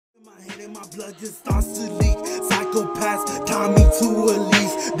And my blood just starts to leak. Psychopaths tie me to a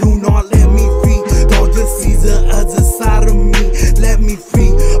leash. Do not let me free. Don't just see the other side of me. Let me free.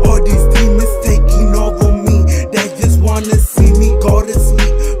 All these demons taking over me. They just wanna see me go to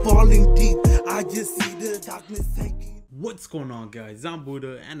sleep. Falling deep. I just see the darkness taking. What's going on, guys? I'm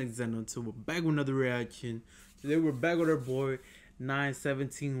Buddha and Xeno, so we're back with another reaction. Today we're back with our boy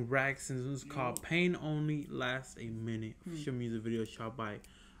 917 Rackz, and this is called Pain Only Lasts a Minute. Official music video shot by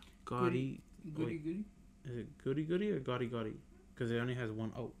Goddy. Goody? Is it Goody Goody or Goddy Goddy? Because it only has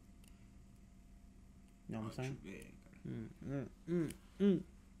one O. You know what I'm saying?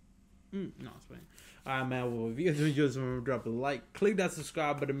 No, it's fine. Alright, man. Well, if you guys enjoyed this, remember to drop a like, click that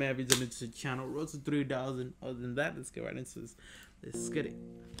subscribe button, man. If you're new to the channel, road to 3,000. Other than that, let's get right into this. Let's get it.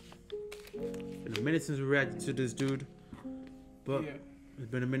 It's been a minute since we reacted to this dude, but it's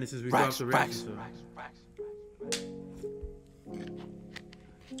been a minute since we dropped the reaction.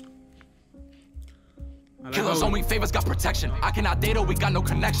 Killers owe me favors, got protection. I cannot date her, we got no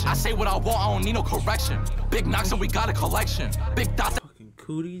connection. I say what I want, I don't need no correction. Big knocks and we got a collection. Big dots. Fucking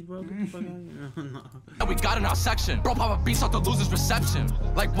cooties, bro. And we got in our section. Bro, pop a beast off the loser's reception.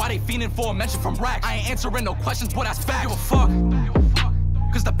 Like, why they fiending for a mention from Rackz? I ain't answering no questions, boy, that's fact. Give a fuck.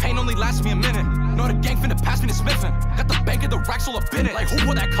 Cause the pain only lasts me a minute. Know the gang finna pass me the Smithin'. Got the bank and the racks all up in it. Like, who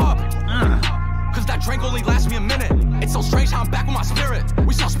bought that cup? Cause that drink only lasts me a minute. It's so strange how I'm back with my spirit.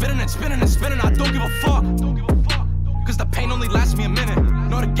 We saw spinning and spinning and spinning. I don't give a fuck. Cause the pain only lasts me a minute.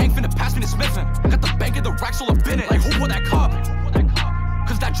 Know the gang finna pass me the Smithin'. Got the bank and the racks all up in it. Like, who bought that cup?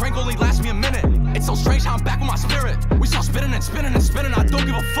 Cause that drink only lasts me a minute. It's so strange how I'm back with my spirit. We saw spinning and spinning and spinning. I don't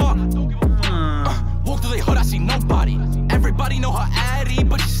give a fuck. Walk through the hood, I see nobody. Everybody know her addy,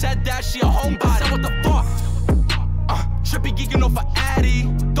 but she said that she a homebody. Said what the fuck? Trippy geeking off for addy.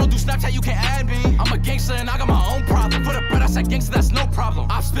 Don't do Snapchat, you can't add me. I'm a gangster and I got my own problem. For the bread, I said gangster, that's no problem.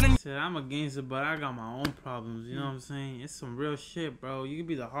 I'm spinning. Said I'm a gangster, but I got my own problems. You know what I'm saying? It's some real shit, bro. You can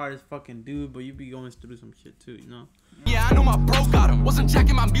be the hardest fucking dude, but you be going through some shit too, you know? Yeah, I know my bro got him. Wasn't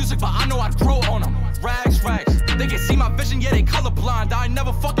jacking my music, but I know I'd grow on him. Rackz. They can see my vision, yeah, they colorblind. I ain't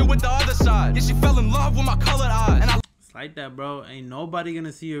never fucking with the other side. Yeah, she fell in love with my colored eyes. And it's like that, bro. Ain't nobody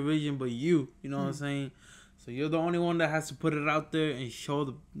gonna see your vision but you. You know what I'm saying? So you're the only one that has to put it out there and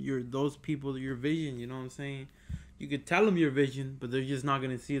show those people your vision. You know what I'm saying? You could tell them your vision, but they're just not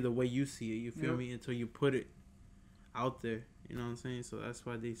gonna see it the way you see it. You feel me? Until you put it out there. You know what I'm saying? So that's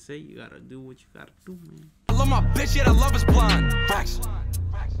why they say you gotta do what you gotta do, man. I love my bitch, yeah, that love is blind. Rackz.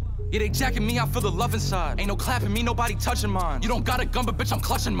 Yeah, they jacking me, I feel the love inside. Ain't no clapping me, nobody touching mine. You don't got a gun, but bitch, I'm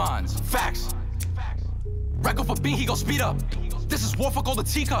clutching mines. Facts. Rack off a bean, he gon' speed up. This is war, fuck all the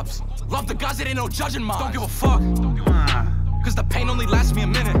teacups. Love the guys that ain't no judging mine. Don't give a fuck. Cause the pain only lasts me a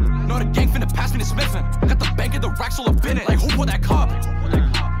minute. Know the gang finna pass me the Smithin'. Got the bank and the racks all up in it. Like, who bought that cup?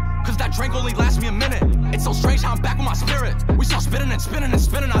 Cause that drink only lasts me a minute. It's so strange how I'm back with my spirit. We saw spinning and spinning and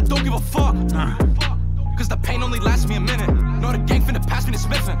spinning. I don't give a fuck. Cause the pain only lasts me a minute. Know the gang finna pass me the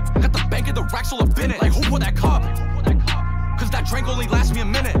Smithin'. Got the bank and the racks all up in it. Like, who bought that cup? Cause that drink only lasts me a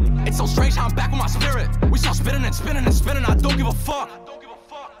minute. It's so strange how I'm back with my spirit. We saw spinning and spinning and spinning. I don't give a fuck.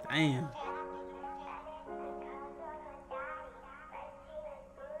 Damn.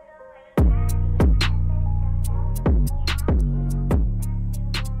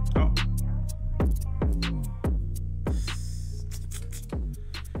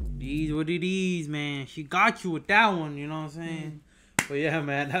 These what it is, man. She got you with that one, you know what I'm saying? But yeah,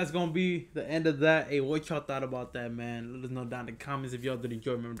 man, that's gonna be the end of that. Hey, what y'all thought about that, man? Let us know down in the comments. If y'all did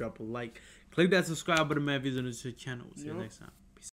enjoy, remember to drop a like, click that subscribe button, man. If you're new to the channel, we'll see you next time.